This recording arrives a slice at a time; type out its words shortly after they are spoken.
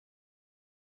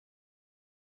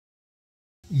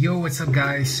Yo, what's up,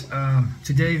 guys?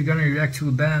 Today we're gonna react to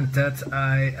a band that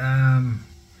I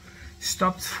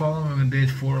stopped following a bit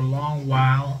for a long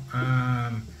while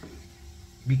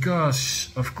because,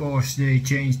 of course, they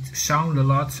changed sound a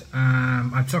lot.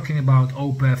 I'm talking about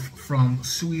OPETH from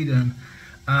Sweden.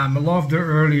 I loved their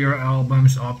earlier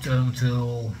albums up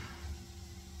until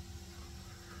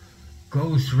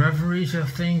Ghost Reveries, I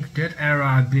think, that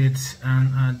era a bit,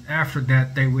 and after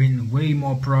that they went way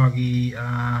more proggy.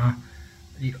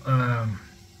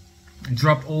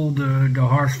 Drop all the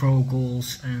harsh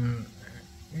vocals and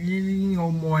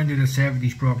more into the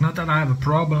 70s prog. Not that I have a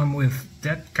problem with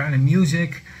that kind of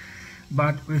music,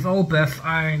 but with OPETH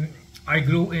I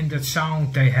grew in that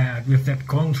sound they had, with that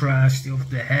contrast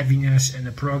of the heaviness and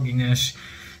the progginess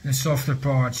and softer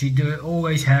parts. He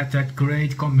always had that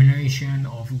great combination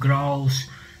of growls,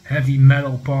 heavy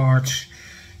metal parts,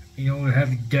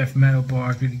 heavy death metal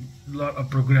parts with a lot of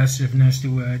progressiveness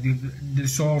to it, the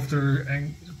softer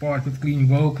and part with clean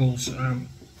vocals.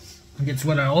 That's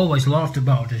what I always loved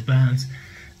about this band,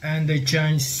 and they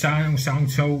changed sound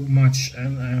so much,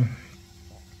 and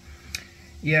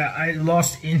yeah, I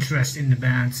lost interest in the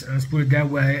band, let's put it that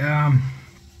way.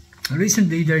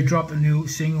 Recently they dropped a new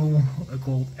single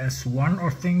called S1, I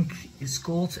think it's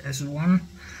called S1.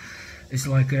 It's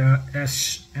like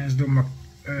S as the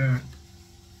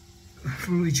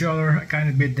through each other. I kind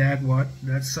of bit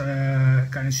that's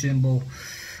kind of symbol.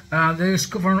 There's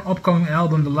for an upcoming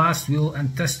album, The Last Will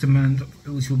and Testament,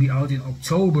 which will be out in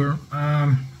October.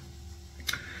 I'm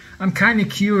kind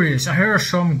of curious. I heard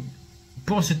some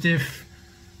positive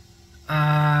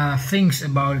things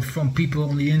about it from people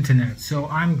on the internet, so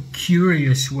I'm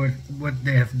curious what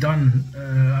they have done.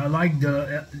 I like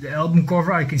the album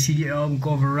cover. I can see the album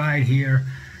cover right here.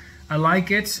 I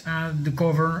like it, the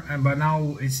cover, but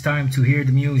now it's time to hear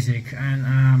the music,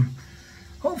 and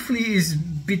hopefully it's a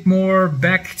bit more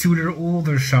back to their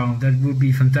older sound. That would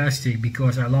be fantastic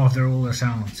because I love their older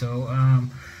sound. So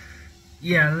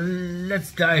yeah,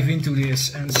 let's dive into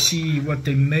this and see what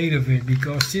they made of it,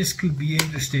 because this could be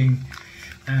interesting,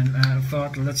 and I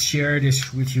thought let's share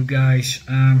this with you guys.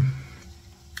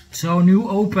 So, new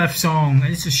OPETH song.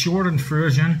 It's a shortened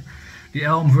version. The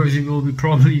album version will be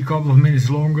probably a couple of minutes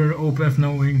longer. OPETH,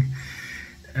 knowing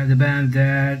the band,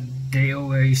 that they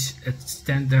always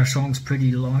extend their songs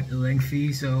pretty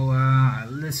lengthy. So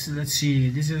let's see.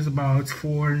 This is about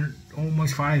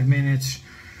almost 5 minutes.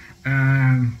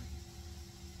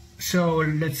 So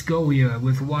let's go here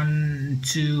with 1,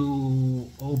 2,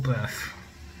 OPETH.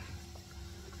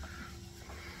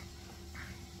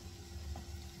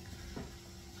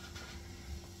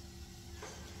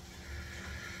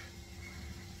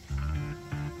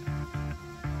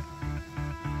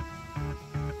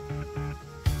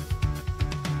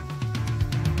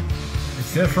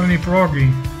 It's definitely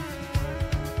proggy.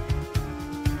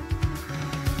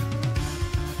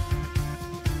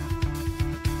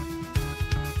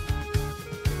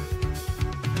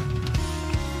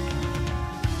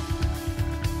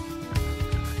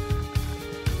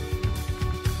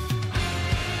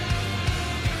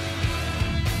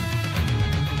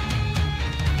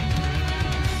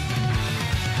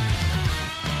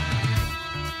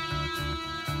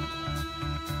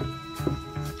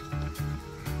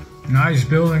 Nice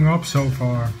building up so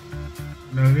far.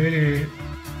 They're really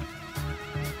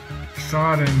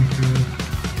starting to.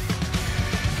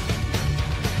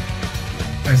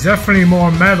 It's definitely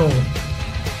more metal.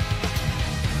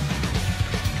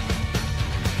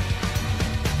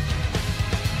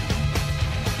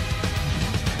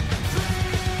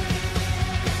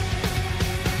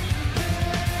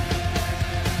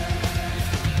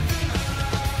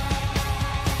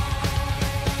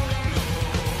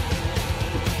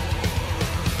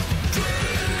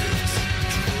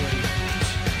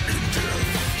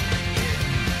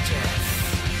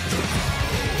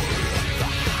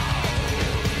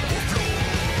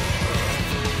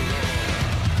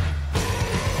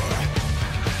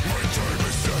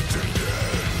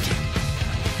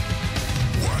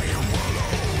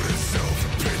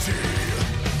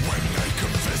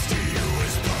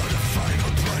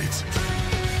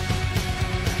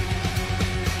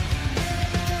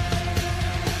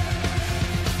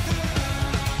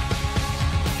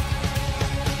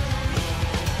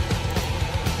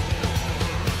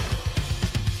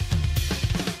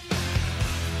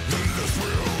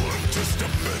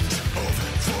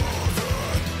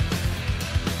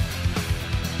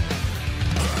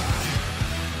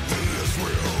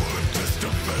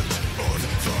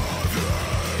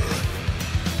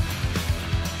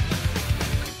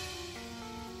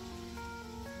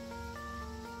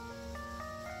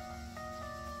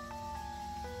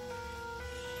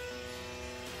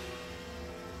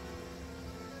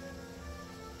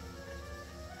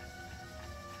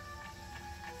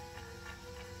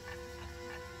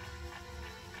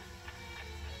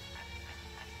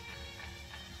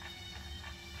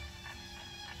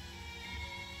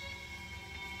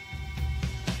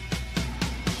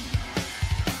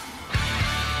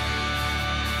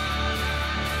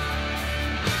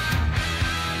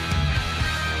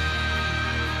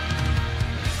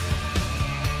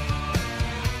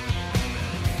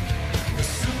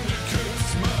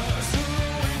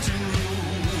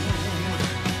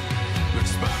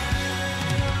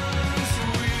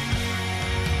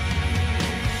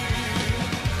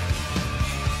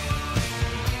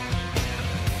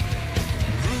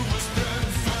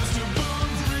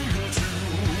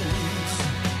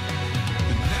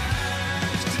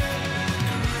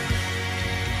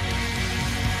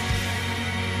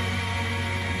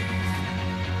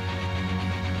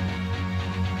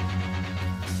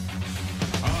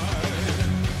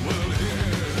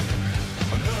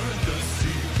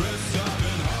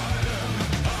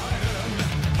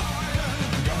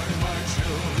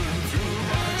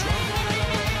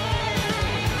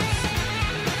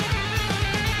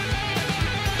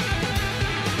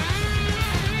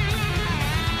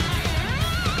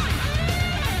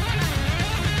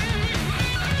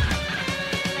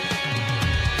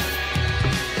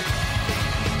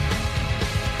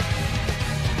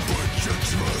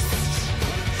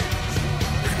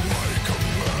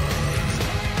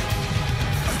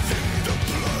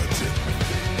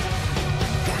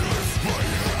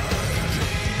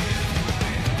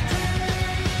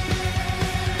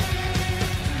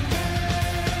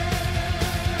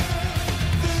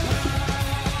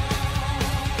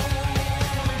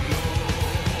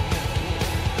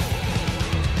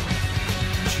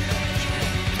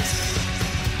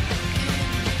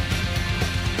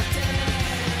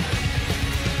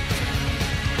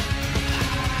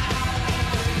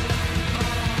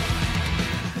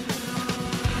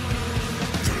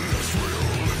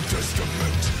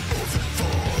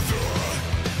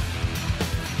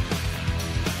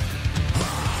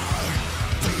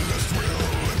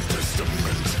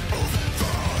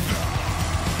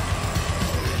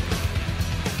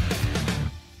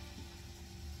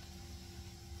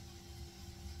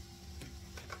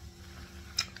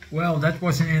 Well, that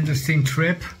was an interesting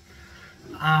trip.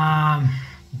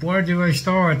 Where do I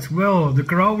start? Well, the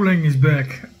growling is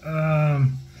back.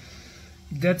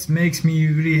 That makes me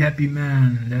really happy,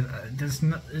 man. That's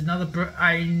not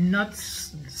I not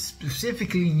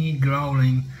specifically need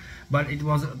growling, but it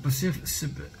was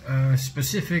a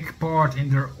specific part in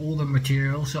their older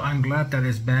material, so I'm glad that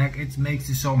it's back. It makes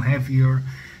the song heavier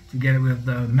together with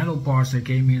the metal parts that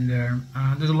came in there.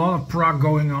 There's a lot of prog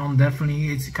going on, definitely.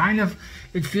 It's kind of,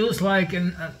 it feels like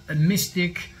a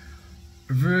mystic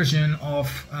version of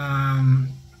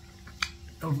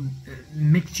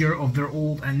mixture of their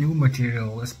old and new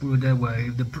material, let's put it that way.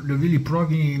 The really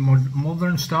proggy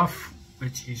modern stuff,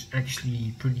 which is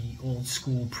actually pretty old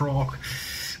school prog,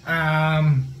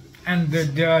 and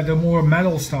the more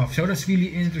metal stuff, so that's really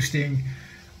interesting.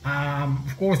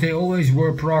 Of course they always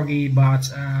were proggy, but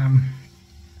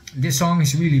this song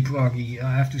is really proggy,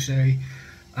 I have to say.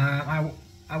 I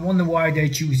wonder why they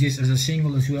choose this as a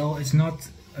single as well. It's not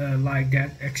like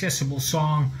that accessible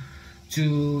song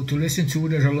to listen to.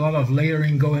 There's a lot of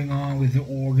layering going on with the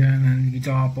organ and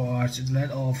guitar parts. It's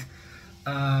led off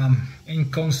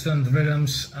inconstant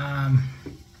rhythms,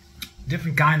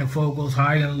 different kind of vocals,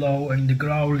 high and low, and the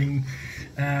growling.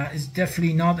 It's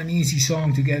definitely not an easy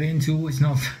song to get into. It's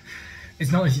not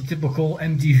a typical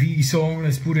MTV song,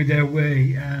 let's put it that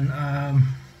way. And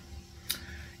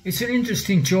it's an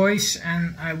interesting choice,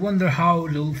 and I wonder how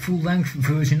the full-length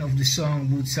version of the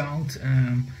song would sound.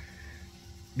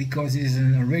 Because it's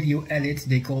a radio edit,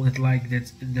 they call it like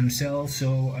that themselves.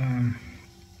 So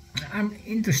I'm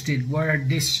interested where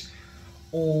this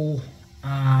all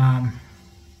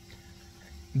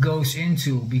goes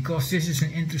into, because this is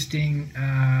an interesting,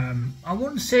 I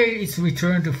wouldn't say it's a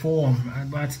return to form,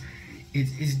 but it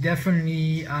is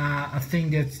definitely a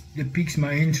thing that piques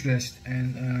my interest,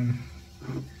 and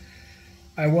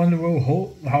I wonder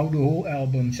how the whole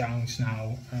album sounds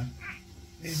now.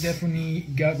 It definitely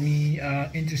got me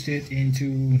interested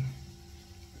into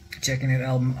checking that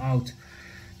album out.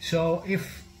 So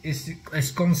if it's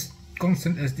as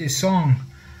constant as this song,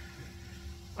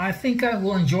 I think I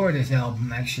will enjoy this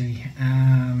album actually.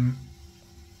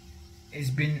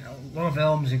 It's been a lot of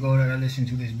albums ago that I listened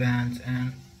to this band,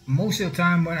 and most of the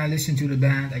time when I listen to the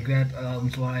band I get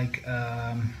albums like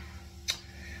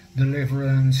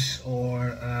Deliverance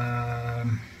or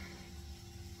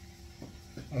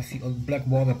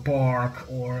Blackwater Park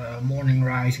or Morning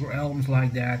Rise, or albums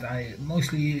like that. I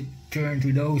mostly turn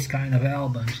to those kind of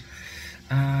albums.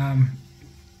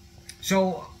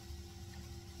 So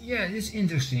yeah, it's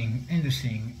interesting.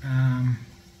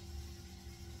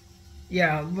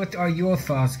 Yeah, what are your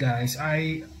thoughts, guys?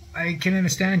 I can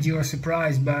understand you are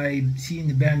surprised by seeing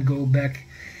the band go back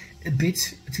a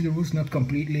bit to the roots, not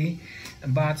completely,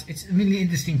 but it's a really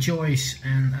interesting choice.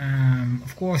 And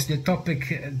of course the topic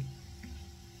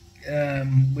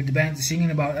with the band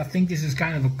singing about, I think this is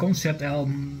kind of a concept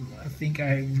album. I think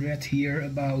I read here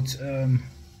about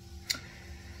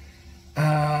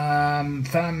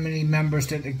family members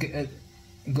that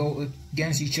go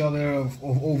against each other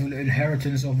over the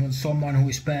inheritance of someone who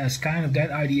is passed, kind of that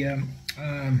idea.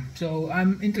 So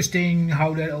I'm interested in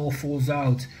how that all falls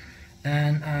out,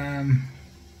 and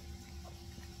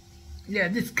yeah,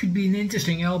 this could be an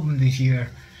interesting album this year.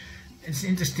 It's an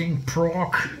interesting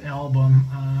prog album.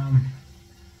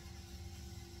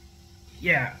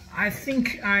 Yeah, I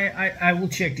think I will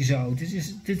check this out.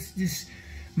 This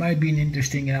might be an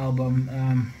interesting album.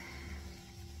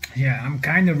 Yeah, I'm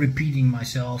kind of repeating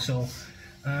myself, so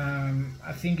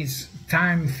I think it's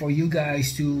time for you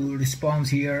guys to respond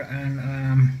here.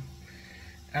 And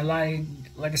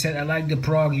like I said, I like the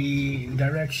proggy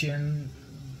direction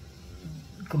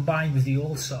combined with the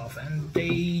old stuff, and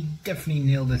they definitely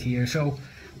nailed it here. So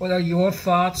what are your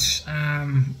thoughts?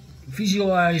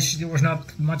 Visualize, there was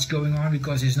not much going on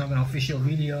because it's not an official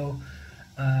video,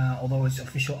 although it's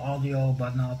official audio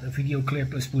but not a video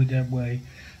clip, let's put it that way.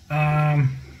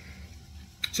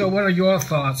 So what are your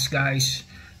thoughts, guys?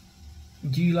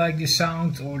 Do you like the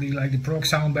sound, or do you like the prog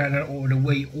sound better, or the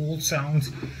way old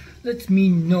sounds? Let me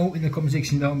know in the comment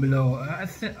section down below. I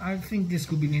think this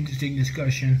could be an interesting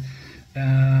discussion.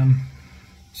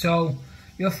 So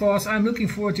your thoughts. I'm looking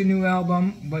forward to a new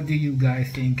album. What do you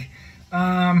guys think?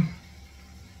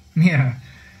 Yeah,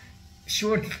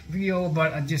 short video,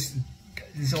 but this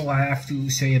is all I have to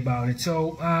say about it.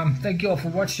 So thank you all for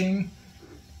watching.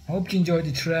 Hope you enjoyed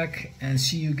the track, and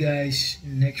see you guys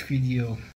in the next video.